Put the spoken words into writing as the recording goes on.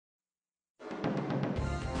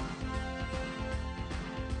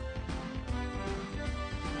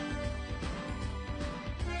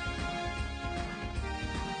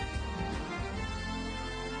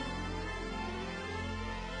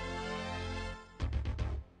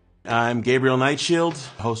I'm Gabriel Night Shield,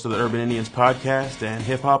 host of the Urban Indians podcast and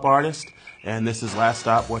hip-hop artist, and this is Last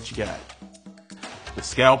Stop, Whatchya Got? The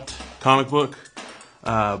Scalped comic book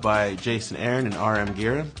by Jason Aaron and R.M.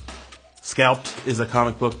 Gira. Scalped is a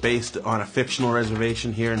comic book based on a fictional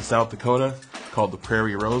reservation here in South Dakota called the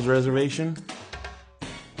Prairie Rose Reservation.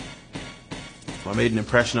 I made an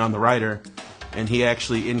impression on the writer, and he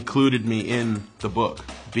actually included me in the book.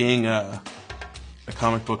 Being a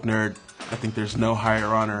comic book nerd, I think there's no higher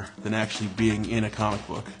honor than actually being in a comic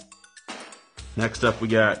book. Next up we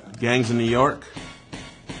got Gangs of New York.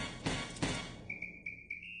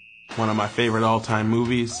 One of my favorite all-time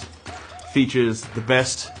movies. Features the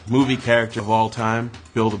best movie character of all time,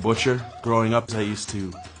 Bill the Butcher. Growing up, I used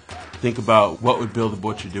to think about what would Bill the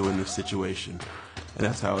Butcher do in this situation. And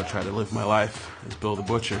that's how I try to live my life, as Bill the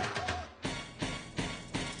Butcher.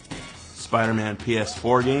 Spider-Man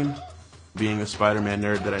PS4 game. Being a Spider-Man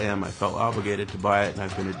nerd that I am, I felt obligated to buy it, and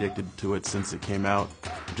I've been addicted to it since it came out.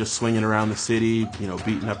 Just swinging around the city,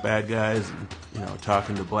 beating up bad guys, and,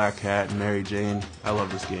 talking to Black Cat and Mary Jane. I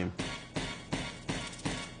love this game.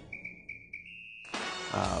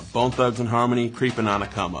 Bone Thugs-n-Harmony, Creepin' on a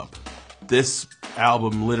Come Up. This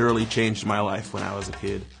album literally changed my life when I was a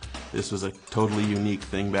kid. This was a totally unique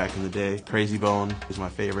thing back in the day. Crazy Bone is my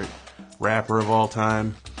favorite rapper of all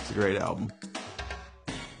time. It's a great album.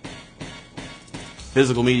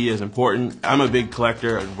 Physical media is important. I'm a big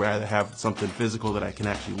collector. I'd rather have something physical that I can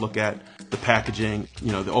actually look at. The packaging,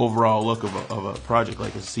 the overall look of a project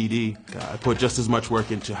like a CD. I put just as much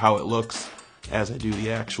work into how it looks as I do the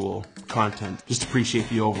actual content. Just appreciate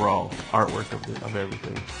the overall artwork of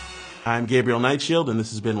everything. I'm Gabriel Night Shield, and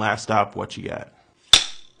this has been Last Stop, Whatchya Got?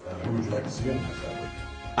 Who would you like to see on that side?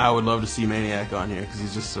 I would love to see Maniac on here because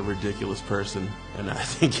he's just a ridiculous person, and I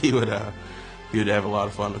think he would have a lot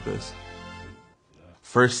of fun with this.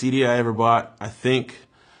 First CD I ever bought, I think,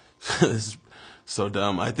 this is so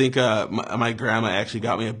dumb, I think my grandma actually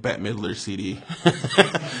got me a Bette Midler CD. I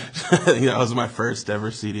think that was my first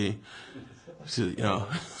ever CD. She, it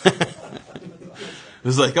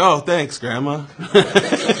was like, oh, thanks, Grandma.